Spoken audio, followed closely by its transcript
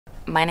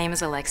My name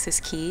is Alexis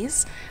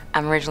Keys.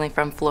 I'm originally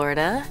from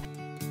Florida.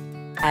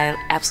 I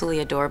absolutely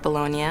adore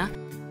Bologna.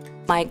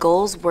 My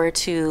goals were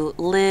to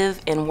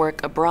live and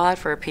work abroad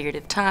for a period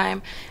of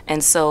time,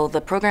 and so the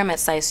program at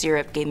SAIS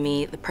Europe gave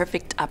me the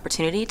perfect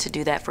opportunity to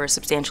do that for a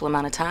substantial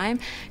amount of time,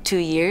 2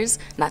 years,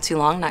 not too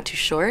long, not too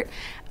short,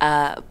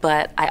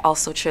 but I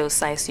also chose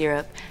SAIS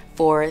Europe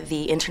for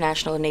the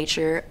international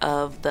nature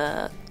of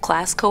the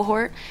class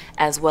cohort,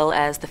 as well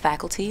as the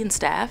faculty and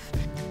staff.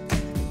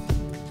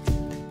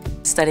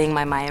 Studying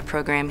my MAIA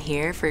program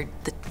here for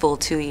the full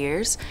 2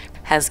 years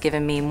has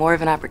given me more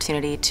of an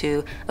opportunity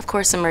to, of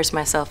course, immerse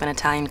myself in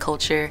Italian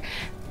culture,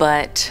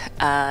 but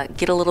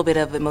get a little bit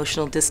of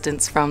emotional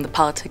distance from the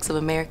politics of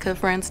America,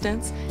 for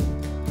instance.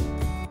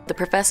 The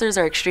professors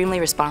are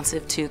extremely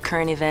responsive to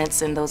current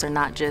events, and those are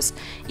not just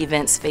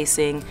events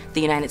facing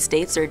the United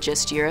States or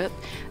just Europe.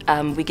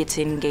 We get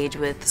to engage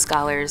with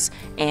scholars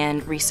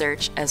and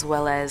research, as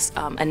well as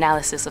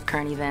analysis of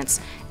current events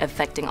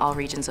affecting all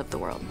regions of the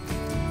world.